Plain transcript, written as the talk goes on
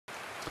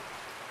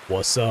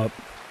What's up?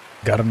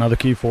 Got another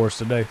key for us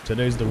today.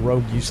 Today's the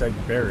Rogue Usec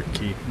Barrack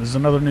key. This is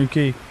another new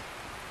key.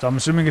 So I'm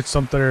assuming it's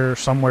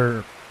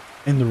somewhere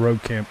in the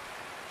rogue camp.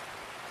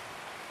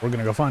 We're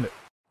gonna go find it.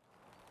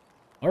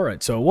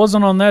 Alright, so it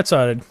wasn't on that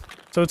side.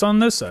 So it's on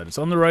this side. It's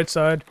on the right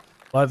side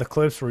by the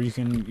cliffs where you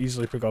can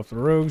easily pick off the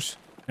rogues.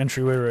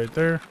 Entryway right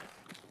there.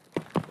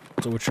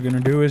 So what you're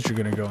gonna do is you're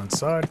gonna go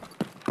inside.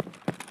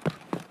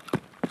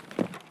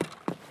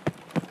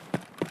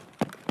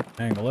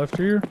 Hang left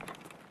here.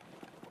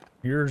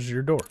 Here's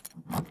your door.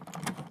 What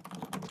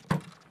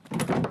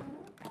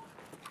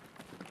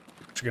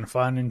you're gonna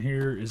find in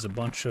here is a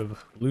bunch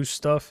of loose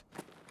stuff,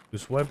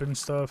 loose weapon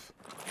stuff,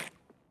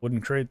 wooden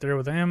crate there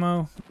with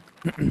ammo.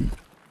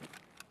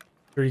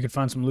 Sure, you can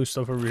find some loose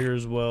stuff over here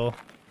as well.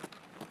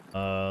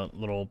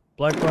 Little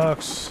black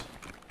box,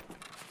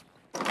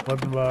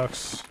 weapon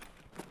box.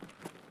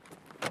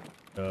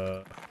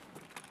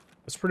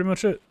 That's pretty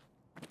much it.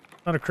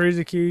 Not a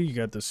crazy key. You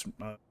got this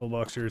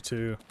toolbox here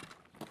too.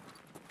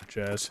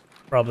 Jazz.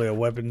 Probably a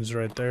weapons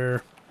right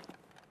there.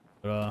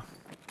 But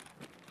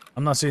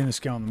I'm not seeing this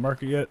key on the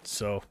market yet,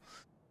 so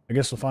I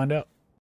guess we'll find out.